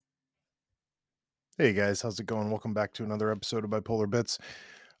Hey guys, how's it going? Welcome back to another episode of Bipolar Bits.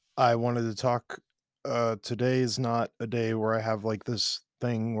 I wanted to talk. Today is not a day where I have like this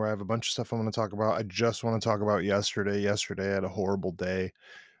thing where I have a bunch of stuff I want to talk about. I just want to talk about yesterday. Yesterday I had a horrible day.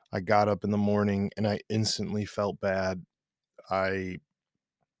 I got up in the morning and I instantly felt bad. I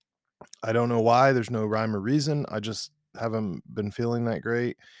I don't know why. There's no rhyme or reason. I just haven't been feeling that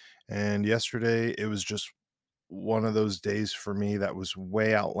great. And yesterday it was just one of those days for me that was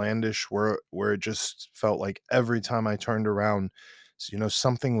way outlandish where it just felt like every time I turned around,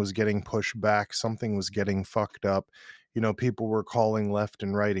 something was getting pushed back, something was getting fucked up. People were calling left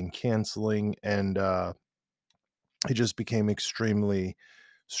and right and canceling, and it just became extremely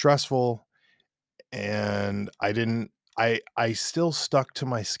stressful. And I still stuck to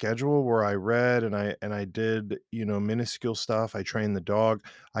my schedule where I read and I did, minuscule stuff. I trained the dog.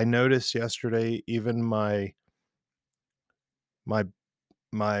 I noticed yesterday even my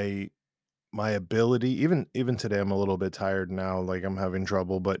my my ability, even today, I'm a little bit tired now, like, I'm having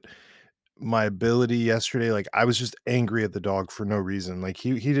trouble, but my ability yesterday, like, I was just angry at the dog for no reason, like,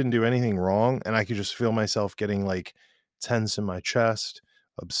 he didn't do anything wrong, and I could just feel myself getting, like, tense in my chest,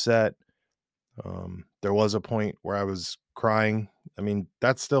 upset. There was a point where I was crying. I mean,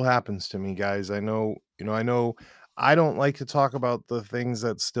 that still happens to me, guys. I know I don't like to talk about the things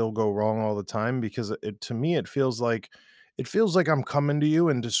that still go wrong all the time because to me it feels like I'm coming to you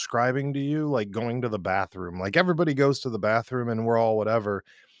and describing to you like going to the bathroom. Like everybody goes to the bathroom and we're all whatever.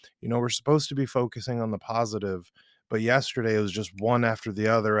 We're supposed to be focusing on the positive, but yesterday it was just one after the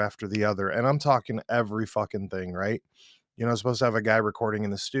other, and I'm talking every fucking thing, right? I was supposed to have a guy recording in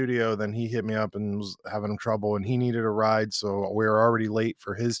the studio, then he hit me up and was having trouble and he needed a ride, so we were already late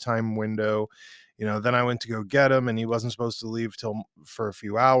for his time window. Then I went to go get him and he wasn't supposed to leave till for a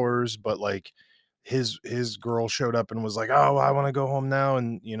few hours, but like his girl showed up and was like, "Oh, I want to go home now."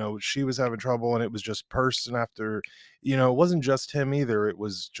 And she was having trouble and it was just person after, it wasn't just him either. It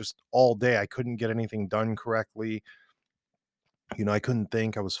was just all day. I couldn't get anything done correctly. I couldn't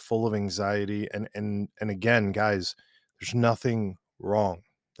think. I was full of anxiety, and again, guys, there's nothing wrong.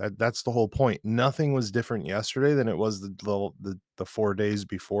 That's the whole point. Nothing was different yesterday than it was the 4 days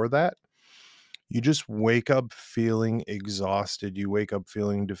before that. You just wake up feeling exhausted, you wake up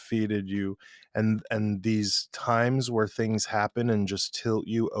feeling defeated, and these times where things happen and just tilt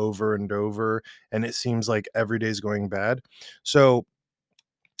you over and over, and it seems like every day's going bad. So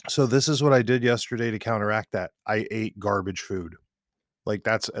so this is what I did yesterday to counteract that. I ate garbage food. Like,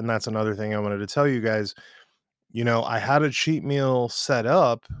 that's another thing I wanted to tell you guys. I had a cheat meal set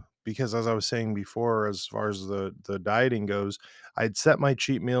up because as I was saying before, as far as the dieting goes, I'd set my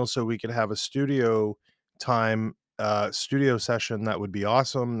cheat meal so we could have a studio session that would be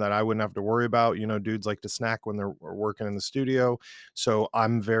awesome, that I wouldn't have to worry about. Dudes like to snack when they're working in the studio, so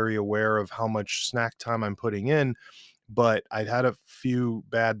I'm very aware of how much snack time I'm putting in, but I'd had a few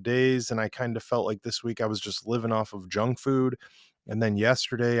bad days, and I kinda felt like this week I was just living off of junk food, and then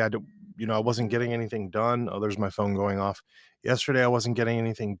yesterday, I wasn't getting anything done. Oh, there's my phone going off. Yesterday, I wasn't getting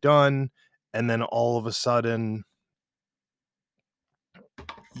anything done, and then all of a sudden,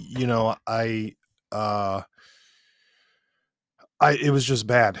 you know, uh, it was just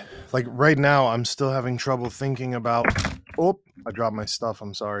bad. Like, right now, I'm still having trouble thinking about. Oh, I dropped my stuff,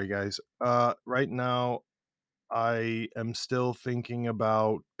 I'm sorry, guys. Right now, I am still thinking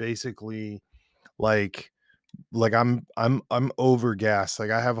about basically, like I'm over gas. Like,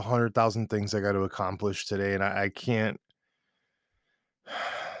 I have 100,000 things I gotta accomplish today, and I can't.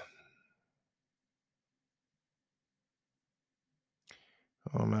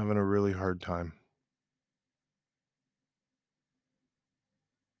 I'm having a really hard time.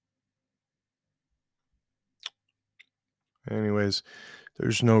 Anyways,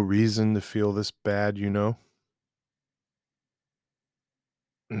 there's no reason to feel this bad, you know?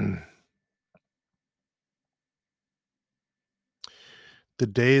 Mm. The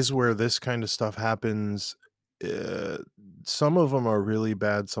days where this kind of stuff happens, uh, some of them are really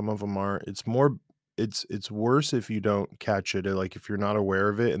bad, some of them aren't. It's worse if you don't catch it, like, if you're not aware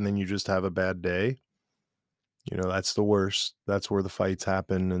of it and then you just have a bad day, that's the worst. That's where the fights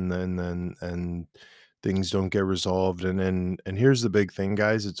happen, and then things don't get resolved, and here's the big thing,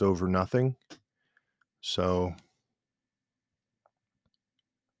 guys, it's over nothing. So,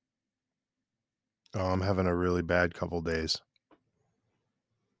 oh, I'm having a really bad couple days.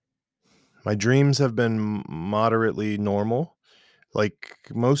 My dreams have been moderately normal. Like,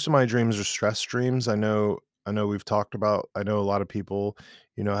 most of my dreams are stress dreams. I know we've talked about. I know a lot of people,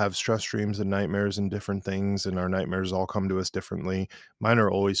 have stress dreams and nightmares and different things, and our nightmares all come to us differently. Mine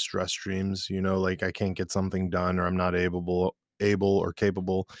are always stress dreams, like I can't get something done or I'm not able or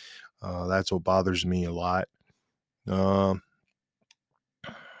capable. That's what bothers me a lot. Um,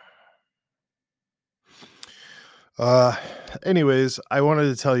 uh, Anyways, I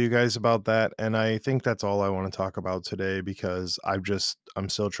wanted to tell you guys about that, and I think that's all I want to talk about today because I'm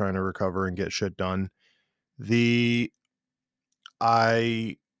still trying to recover and get shit done. The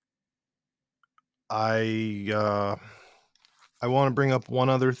I I I want to bring up one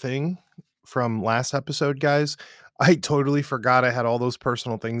other thing from last episode, guys. I totally forgot I had all those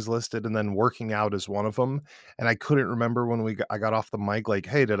personal things listed, and then working out is one of them. And I couldn't remember when I got off the mic, like,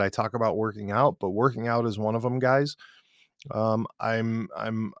 hey, did I talk about working out? But working out is one of them, guys.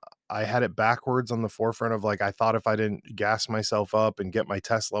 I had it backwards on the forefront of like I thought if I didn't gas myself up and get my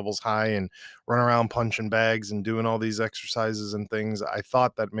test levels high and run around punching bags and doing all these exercises and things, I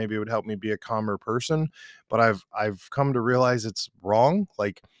thought that maybe it would help me be a calmer person. But I've come to realize it's wrong.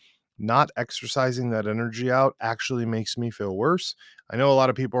 Like not exercising that energy out actually makes me feel worse. I know a lot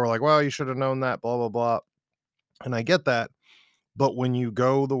of people are like, well, you should have known that, blah, blah, blah. And I get that. But when you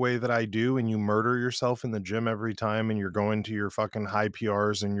go the way that I do and you murder yourself in the gym every time and you're going to your fucking high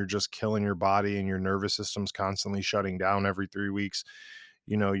PRs and you're just killing your body and your nervous system's constantly shutting down every 3 weeks,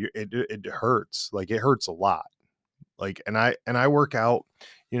 it hurts. Like it hurts a lot. Like and I work out,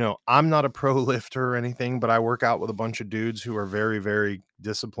 I'm not a pro lifter or anything, but I work out with a bunch of dudes who are very very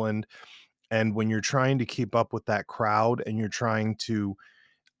disciplined, and when you're trying to keep up with that crowd and you're trying to,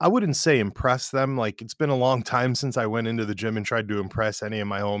 I wouldn't say impress them, like, it's been a long time since I went into the gym and tried to impress any of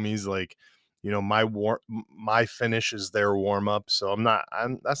my homies, like, my finish is their warm up, so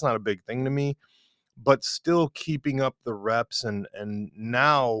I'm that's not a big thing to me, but still keeping up the reps and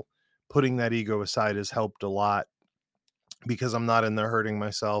now putting that ego aside has helped a lot because I'm not in there hurting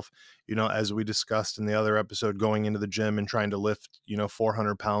myself. As we discussed in the other episode, going into the gym and trying to lift,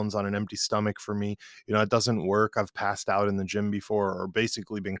 400 pounds on an empty stomach for me, it doesn't work. I've passed out in the gym before or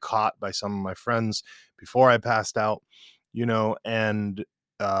basically been caught by some of my friends before I passed out, and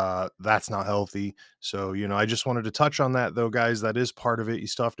that's not healthy. So, I just wanted to touch on that though, guys. That is part of it. You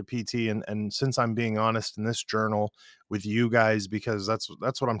still have to PT. And since I'm being honest in this journal with you guys, because that's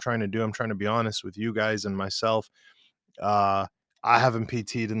what I'm trying to do. I'm trying to be honest with you guys and myself. uh, I haven't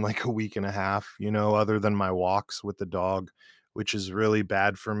PT'd in like a week and a half, other than my walks with the dog, which is really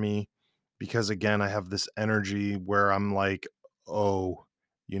bad for me because again, I have this energy where I'm like, oh,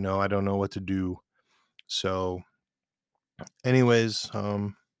 I don't know what to do. So, anyways,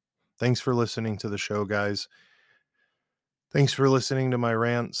 thanks for listening to the show, guys. Thanks for listening to my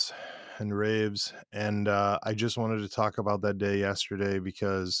rants and raves. And I just wanted to talk about that day yesterday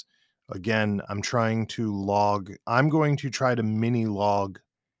because, again, I'm going to try to mini log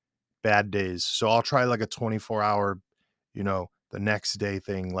bad days. So I'll try like a 24-hour, the next day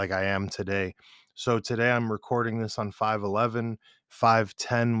thing like I am today. So today I'm recording this on 5/11.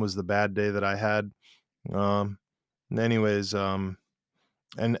 5/10 was the bad day that I had. Um anyways, and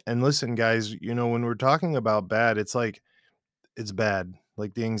listen guys, when we're talking about bad, it's like it's bad.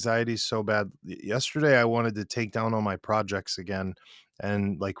 Like the anxiety is so bad. Yesterday I wanted to take down all my projects again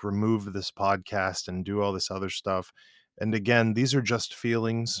and like remove this podcast and do all this other stuff. And again, these are just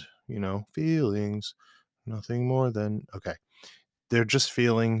feelings, feelings, nothing more than okay. They're just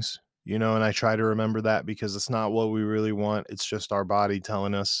feelings, and I try to remember that because it's not what we really want. It's just our body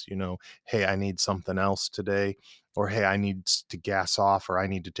telling us, hey, I need something else today, or hey, I need to gas off, or I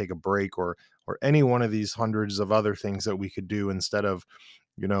need to take a break, or any one of these hundreds of other things that we could do instead of,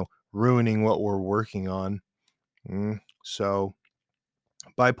 ruining what we're working on. So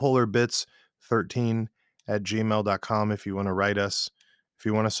bipolar bits 13 at gmail.com if you want to write us, if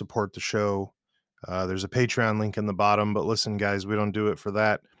you want to support the show. There's a Patreon link in the bottom, but listen, guys, we don't do it for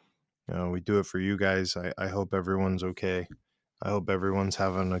that. We do it for you guys. I hope everyone's okay. I hope everyone's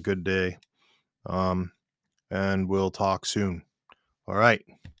having a good day. Um, and we'll talk soon. All right.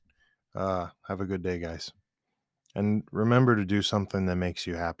 Have a good day, guys. And remember to do something that makes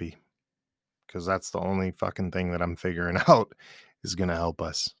you happy because that's the only fucking thing that I'm figuring out is going to help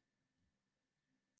us.